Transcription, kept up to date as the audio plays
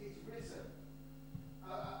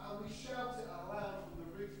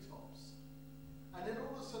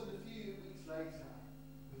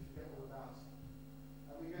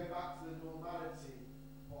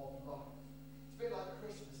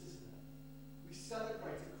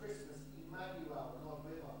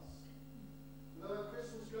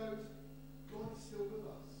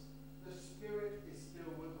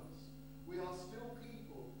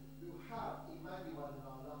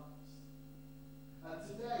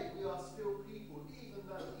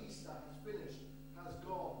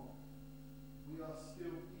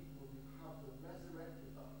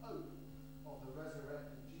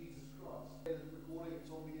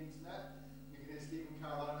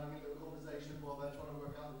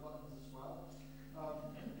the buttons as well.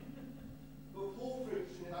 But Paul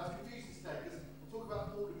preached, and I was confused today because we'll talk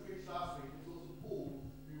about Paul who preached last week. It was also Paul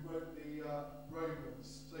who wrote the Romans,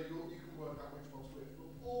 so you can work out which one's which. But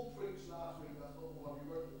Paul preached last week, that's not the one who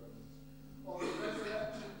wrote the Romans, on the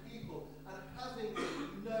resurrection people and having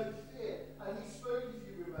no fear. And he spoke, if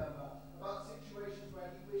you remember, about situations where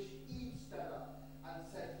he wished he'd stood up and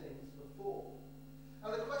said things before.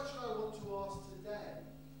 And the question I want to ask today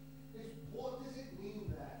is, what does it mean,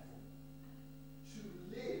 therefore, to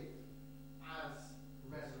live as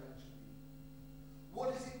resurrection people?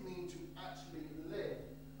 What does it mean to actually live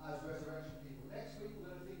as resurrection people? Next week we're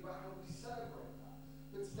going to think about how we celebrate that.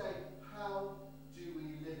 But today, how do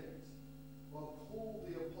we live it? Well, Paul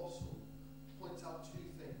the Apostle points out two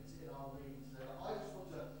things in our reading today that I just want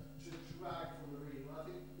to drag from the reading. And I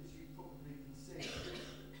think, as you probably can see,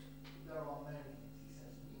 there are many things he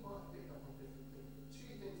says. You might pick up on different things, but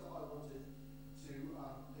two things that I wanted to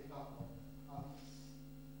pick up on.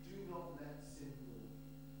 Do not let sin rule.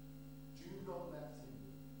 Do not let sin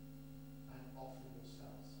rule. And offer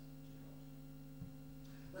yourselves to God.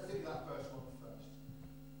 Let's think of that first one first.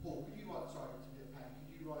 Paul, could you write, sorry, to be a pen,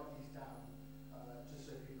 could you write these down just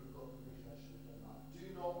so people have got the reason I should have done that. Do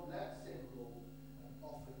not let sin rule and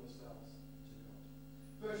offer yourselves to God.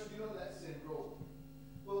 First, do not let sin rule.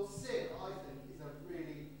 Well, sin, I think, is a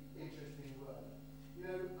really interesting word. You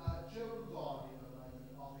know, Joe and Barney at the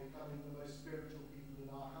moment are becoming the most spiritual people in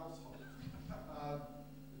our household.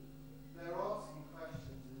 They're asking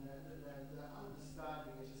questions and their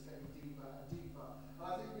understanding is just getting deeper and deeper. And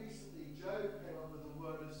I think recently Joe came up with the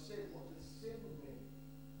word of sin. What does sin mean?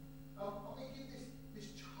 And we give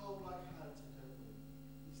this childlike answer, don't we?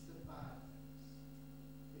 It's the bad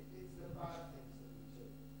things. It's the bad things that we do.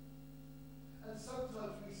 And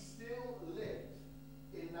sometimes we still live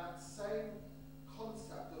in that same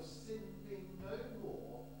concept of sin being no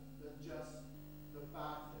more than just the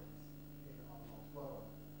bad things in our lives. Well,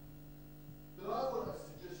 but I want us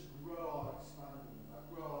to just grow our understanding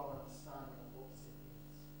of what sin is.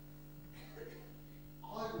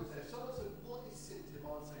 I would say, if someone said, what is sin to him?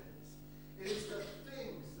 I would say this. It is the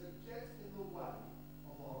things that get in the way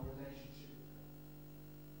of our relationship with God.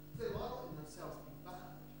 They might not in themselves be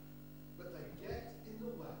bad, but they get in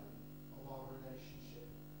the way of our relationship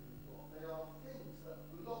with God. They are things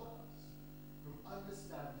that block us from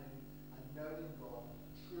understanding and knowing God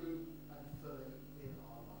true and fully in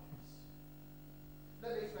our lives.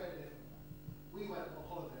 Let me explain it differently. We went on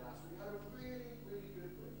holiday last week. We had a really, really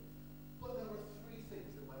good week. But there were three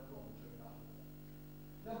things that went wrong during our holiday.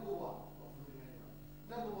 Number one, well, for me anyway.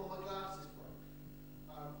 Number one, my glasses broke.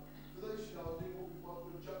 For those of you who know, I was doing what we call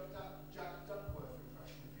a Jack Duckworth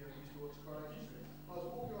impression, if you ever used to watch Coronation Street. I was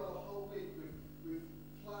walking around the whole week with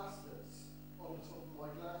plasters on the top of my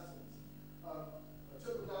glasses. I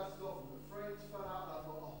took the glasses off and the frames fell out and I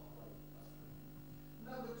thought, oh, great, that's great.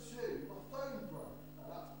 Number two, my phone broke. Now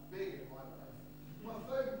that's big in my life. My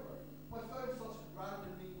phone broke. My phone started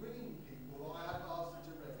randomly ringing people that I hadn't asked it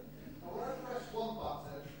to ring. And when I pressed one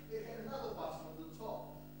button, it hit another button at the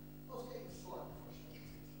top.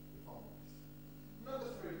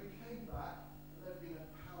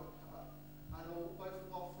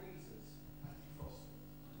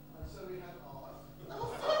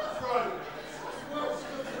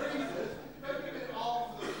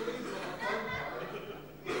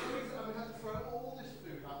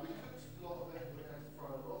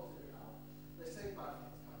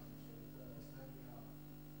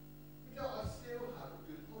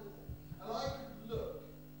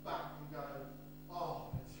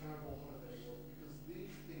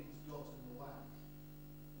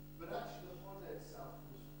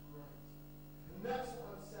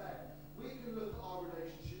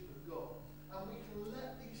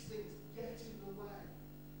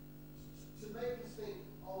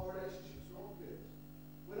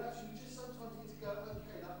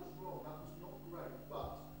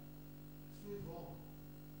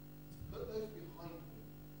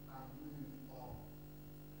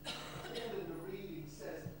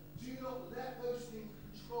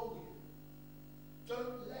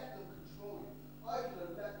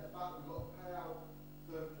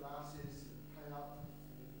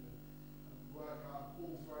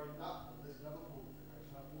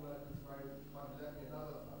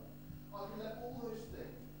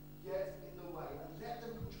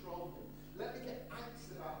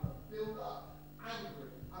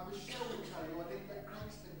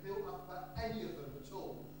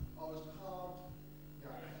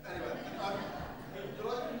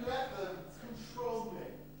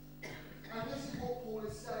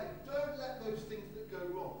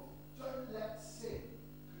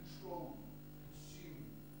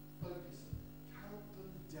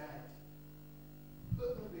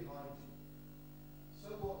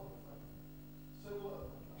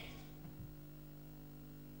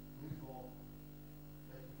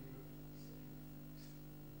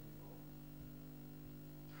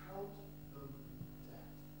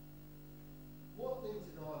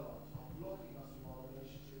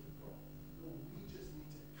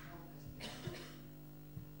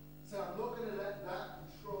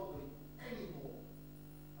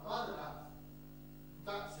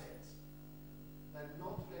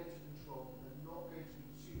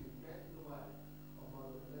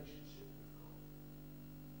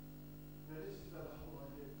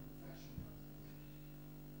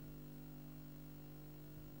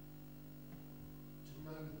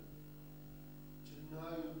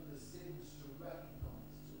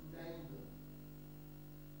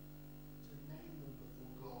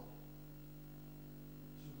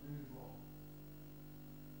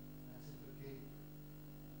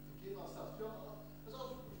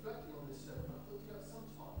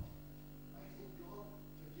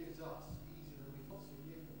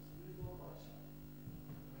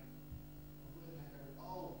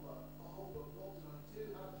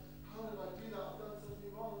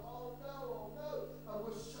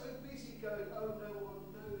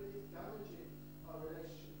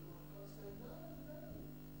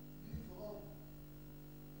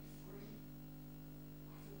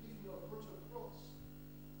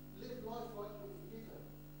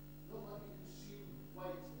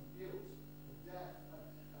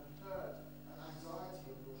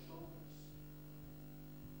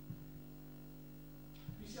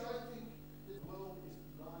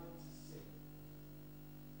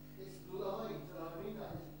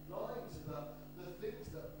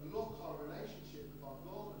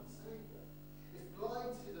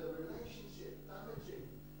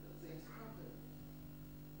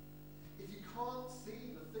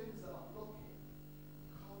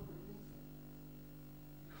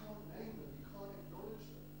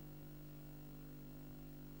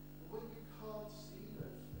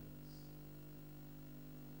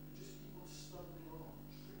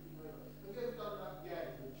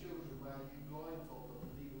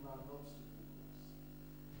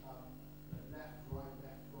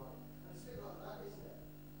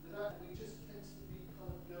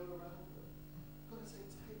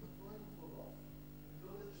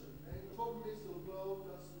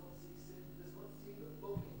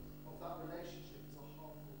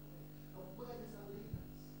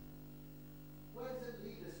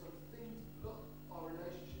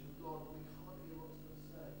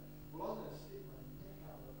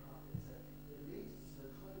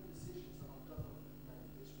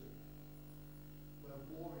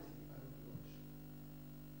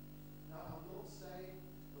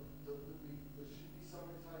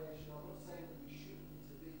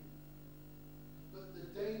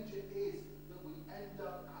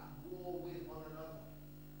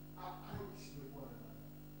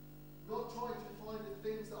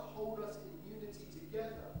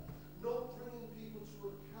 to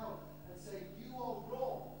account and say, you are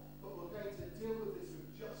wrong, but we're going to deal with this with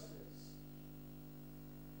justice.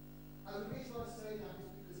 And the reason I say that is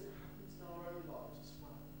because it happens in our own lives as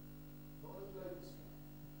well. Not on a global scale,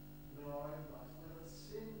 but in our own lives. Whenever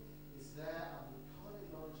sin is there and we can't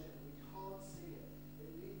acknowledge it and we can't see it, it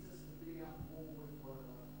leads us to be at war with one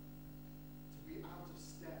another, to be out of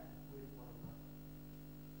step with one another.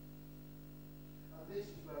 And this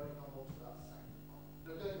is where we come on to that second part.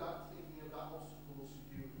 Now going back to thinking about obstacles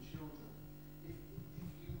for you and children, if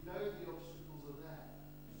you know the obstacles are there,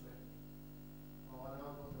 oh, I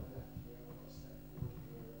know I've got to go left here, I've got to step forward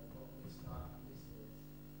here, I've got this, that, and this.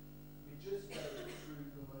 We just go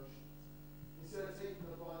through the motions. Instead of taking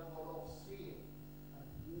the blindfold off, seeing and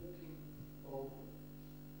walking boldly.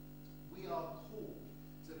 We are called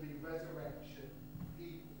to be resurrection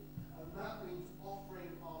people. And that means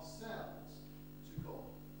offering ourselves to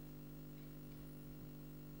God.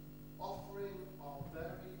 Offering our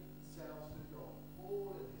very selves to God.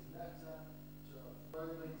 Paul in his letter to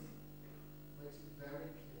Romans makes it very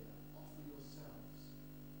clear. Offer yourselves.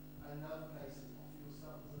 And in other places, offer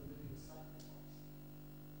yourselves as a living sacrifice.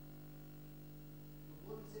 But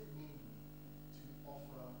what does it mean to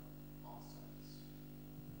offer ourselves?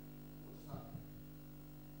 What does that mean?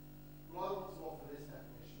 Well, I want to offer this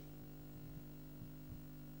definition.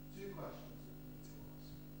 Two questions that we need to ask.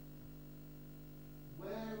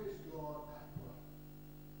 Where is God at work?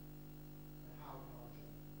 And how can I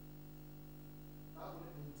join? That's what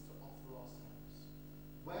it means to offer ourselves.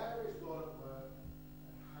 Where is God at work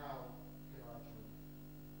and how can I join?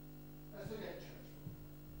 Let's look at church for a moment.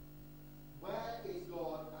 Where is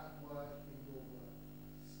God at work in your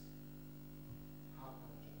workplace? How can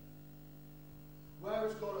I join? Where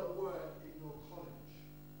is God at work in your college?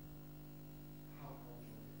 How can I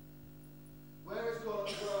join? Where is God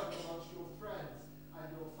at work amongst your friends and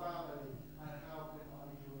your family, and how can I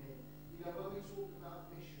join in? You know, when we talk about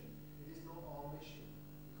mission, it is not our mission.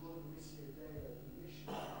 We call it the Missio Dei, the mission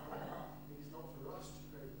of God. It is not for us to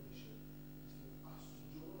create the mission. It is for us to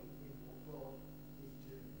join in what God is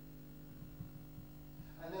doing.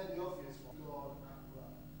 And then the obvious one, God at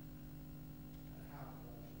work. And how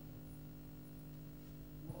can I join in?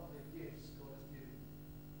 What are the gifts God has given you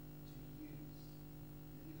to use?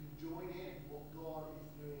 That you can join in what God is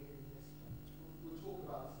doing in this place. We'll talk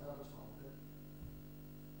about this another time, but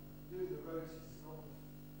doing the roses is not the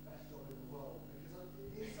best job in the world, because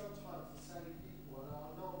it is sometimes the same people, and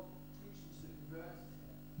I'm not preaching to the converted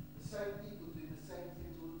here. The same people do the same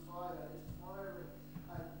things all the time, and it's tiring.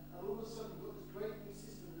 And all of a sudden we've got this great new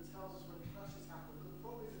system that tells us when clashes happen, but the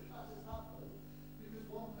problem is the clashes happen because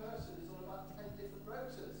one person is on about 10 different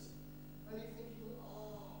roses. And you're thinking,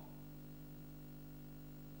 oh,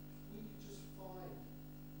 if we could just find,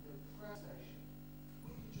 prayer station, if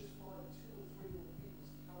we could just find 2 or 3 more people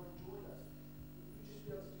to come and join us, we'd just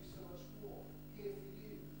be able to do so much more. Here for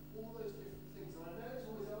you, all those different things. And I know it's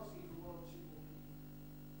always asking for 1 or 2 more people.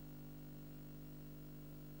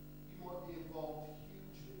 You might be involved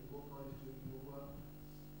hugely in what God is doing in your workplace.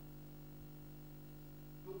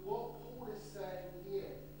 But what Paul is saying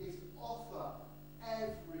here is offer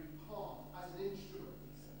every part as an instrument, he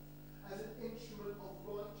says, as an instrument of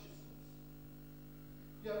righteousness.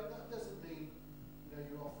 That doesn't mean,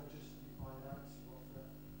 you offer just your finance, you offer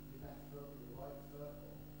your left foot or your right foot,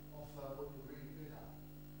 or offer what you're really good at.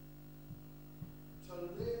 To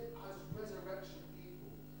live as resurrection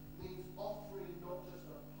people means offering not just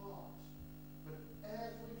a part, but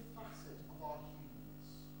every facet of our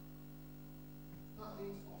humanness. That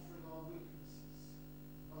means offering our weaknesses.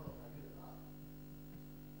 I'm not very good at that.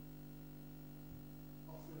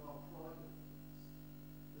 Offering our private things,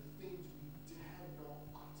 the things we dare not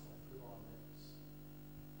utter through our lips.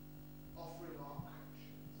 Offering our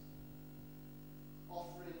actions.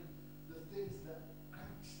 Offering the things that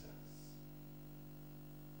angst us.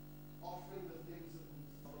 Offering the things that lead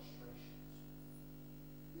to frustrations.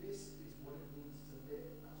 This is what it means to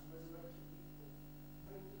live as resurrection people.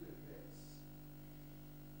 Offering the good bits.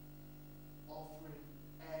 Offering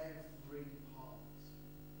every part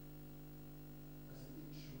as an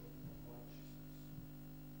instrument of righteousness.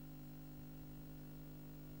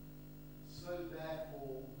 So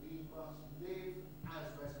therefore, we must live